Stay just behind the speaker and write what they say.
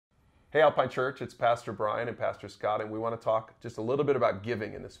Hey Alpine Church, it's Pastor Bryan and Pastor Scott, and we want to talk just a little bit about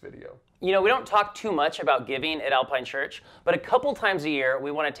giving in this video. You know, we don't talk too much about giving at Alpine Church, but a couple times a year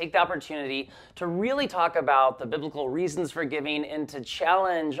we want to take the opportunity to really talk about the biblical reasons for giving and to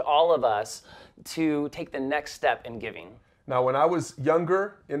challenge all of us to take the next step in giving. Now, when I was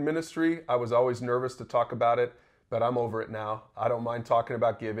younger in ministry, I was always nervous to talk about it, but I'm over it now. I don't mind talking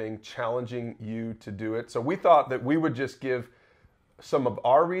about giving, challenging you to do it. So we thought that we would just give some of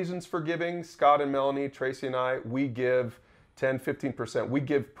our reasons for giving. Scott and Melanie, Tracy and I, we give 10, 15%. We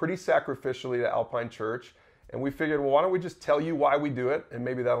give pretty sacrificially to Alpine Church. And we figured, well, why don't we just tell you why we do it? And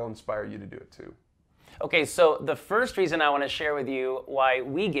maybe that'll inspire you to do it too. Okay, so the first reason I want to share with you why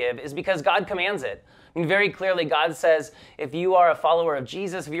we give is because God commands it. I mean, very clearly, God says, if you are a follower of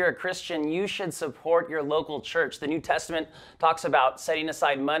Jesus, if you're a Christian, you should support your local church. The New Testament talks about setting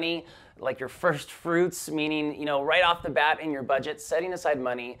aside money, like your first fruits, meaning, you know, right off the bat in your budget, setting aside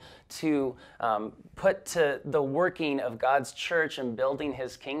money to put to the working of God's church and building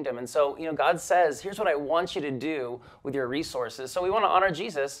his kingdom. And so, you know, God says, here's what I want you to do with your resources. So we want to honor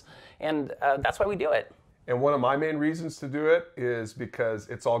Jesus, and that's why we do it. And one of my main reasons to do it is because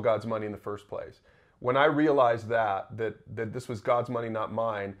it's all God's money in the first place. When I realized that this was God's money, not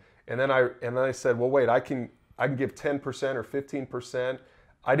mine, and then I said, well, wait, I can give 10% or 15%.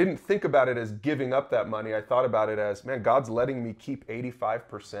 I didn't think about it as giving up that money. I thought about it as, man, God's letting me keep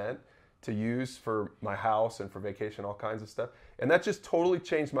 85% to use for my house and for vacation, all kinds of stuff. And that just totally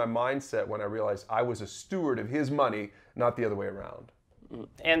changed my mindset when I realized I was a steward of his money, not the other way around.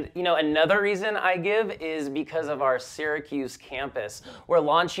 And, you know, another reason I give is because of our Syracuse campus. We're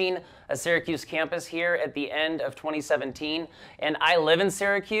launching a Syracuse campus here at the end of 2017. And I live in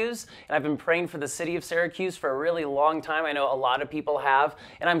Syracuse, and I've been praying for the city of Syracuse for a really long time. I know a lot of people have.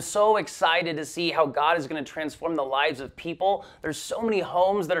 And I'm so excited to see how God is going to transform the lives of people. There's so many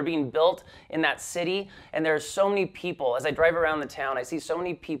homes that are being built in that city. And there's so many people. As I drive around the town, I see so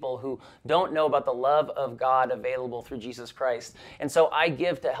many people who don't know about the love of God available through Jesus Christ. And so I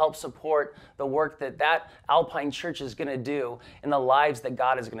give to help support the work that Alpine Church is going to do in the lives that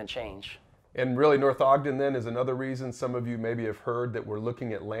God is going to change. And really, North Ogden then is another reason. Some of you maybe have heard that we're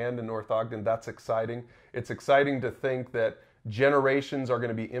looking at land in North Ogden. That's exciting. It's exciting to think that generations are going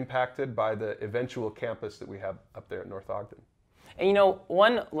to be impacted by the eventual campus that we have up there at North Ogden. And you know,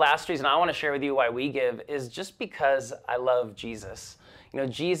 one last reason I want to share with you why we give is just because I love Jesus. You know,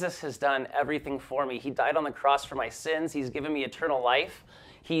 Jesus has done everything for me. He died on the cross for my sins. He's given me eternal life.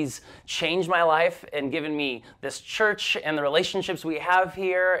 He's changed my life and given me this church and the relationships we have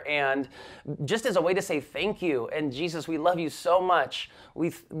here, and just as a way to say thank you. And Jesus, we love you so much. We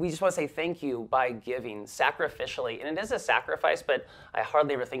just want to say thank you by giving sacrificially. And it is a sacrifice, but I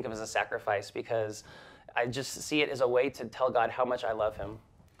hardly ever think of it as a sacrifice because I just see it as a way to tell God how much I love him.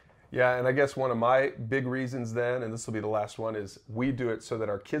 Yeah, and I guess one of my big reasons then, and this will be the last one, is we do it so that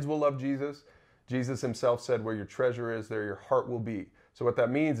our kids will love Jesus. Jesus himself said, where your treasure is, there your heart will be. So what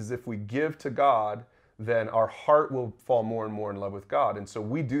that means is if we give to God, then our heart will fall more and more in love with God. And so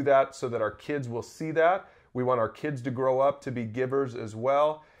we do that so that our kids will see that. We want our kids to grow up to be givers as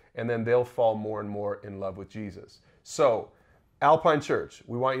well, and then they'll fall more and more in love with Jesus. So, Alpine Church,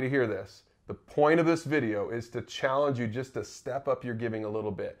 we want you to hear this. The point of this video is to challenge you just to step up your giving a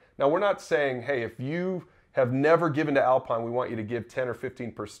little bit. Now, we're not saying, hey, if you have never given to Alpine, we want you to give 10 or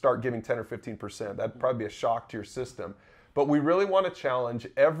 15%, start giving 10 or 15%. That'd probably be a shock to your system. But we really want to challenge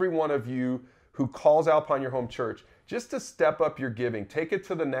every one of you who calls Alpine your home church just to step up your giving. Take it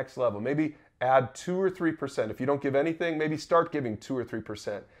to the next level. Maybe add 2 or 3%. If you don't give anything, maybe start giving 2 or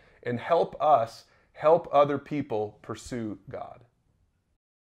 3%. And help us help other people pursue God.